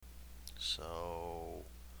So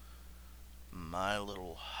my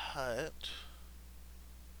little hut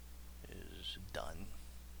is done.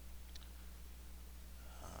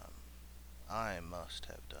 Um, I must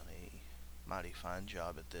have done a mighty fine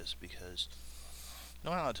job at this because you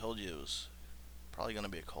know how I told you it was probably going to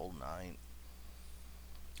be a cold night?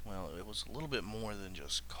 Well, it was a little bit more than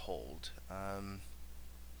just cold.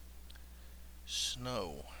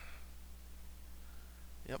 Snow.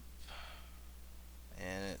 Yep,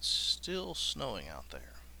 and it's still snowing out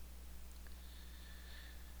there.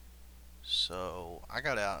 So I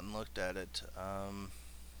got out and looked at it.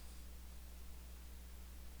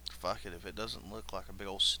 Fuck it, if it doesn't look like a big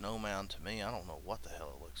old snow mound to me, I don't know what the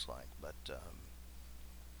hell it looks like. But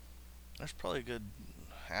there's probably a good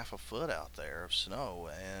half a foot out there of snow,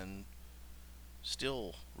 and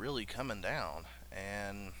still really coming down.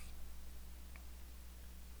 And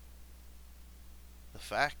the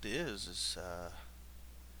fact is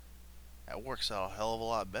that works out a hell of a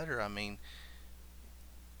lot better. I mean,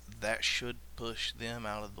 that should push them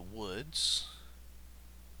out of the woods,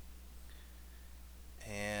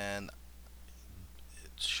 and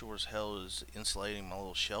it sure as hell is insulating my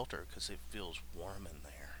little shelter because it feels warm in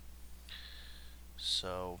there.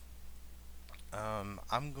 So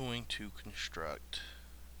I'm going to construct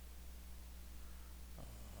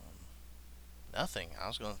nothing. I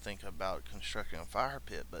was going to think about constructing a fire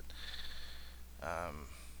pit, but um,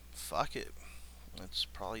 fuck it. It's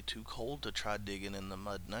probably too cold to try digging in the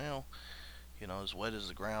mud now. You know, as wet as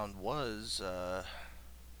the ground was,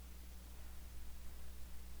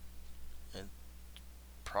 it's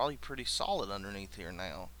probably pretty solid underneath here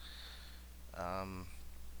now. Um,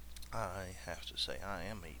 I have to say I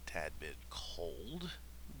am a tad bit cold,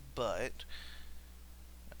 but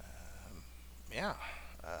yeah.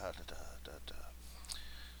 Da, da, da, da.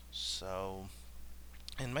 So,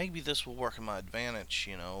 and maybe this will work in my advantage.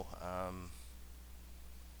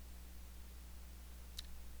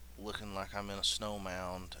 Looking like I'm in a snow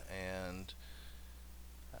mound and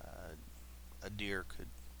uh, a deer could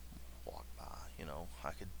walk by.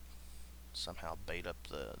 I could somehow bait up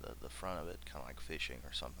the front of it, kind of like fishing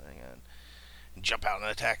or something, and jump out and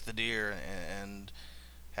attack the deer and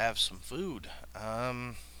have some food. God,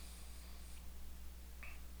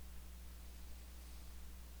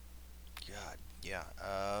 yeah.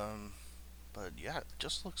 But yeah, it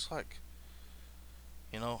just looks like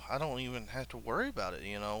I don't even have to worry about it.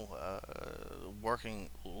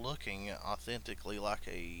 Looking authentically like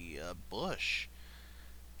a bush.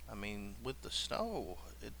 I mean, with the snow,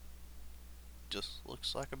 it just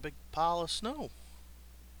looks like a big pile of snow.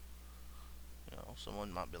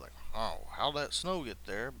 Someone might be like, "Oh, how'd that snow get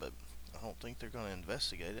there?" But I don't think they're going to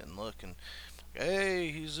investigate it and look and,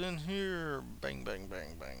 "Hey, he's in here!" Bang, bang,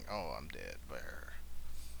 bang, bang. Oh, I'm dead there.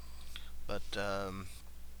 But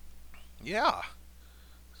yeah,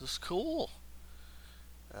 this is cool.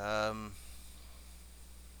 Um,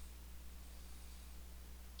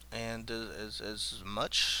 and as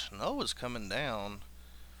much snow is coming down,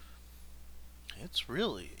 it's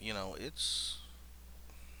really it's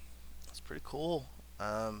pretty cool.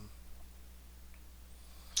 Um,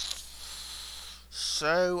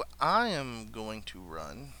 so I am going to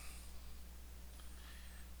run.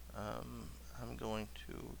 Um, I'm going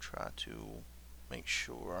to try to make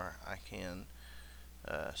sure I can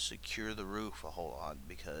secure the roof a whole lot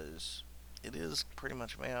because it is pretty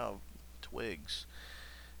much made out of twigs,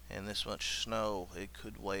 and this much snow it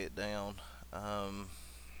could weigh it down. Um,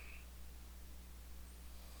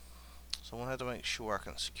 so I'm gonna have to make sure I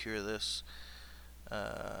can secure this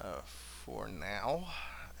for now,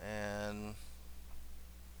 and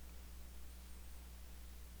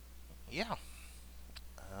yeah,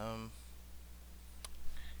 um,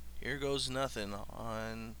 here goes nothing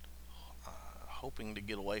on hoping to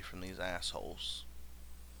get away from these assholes.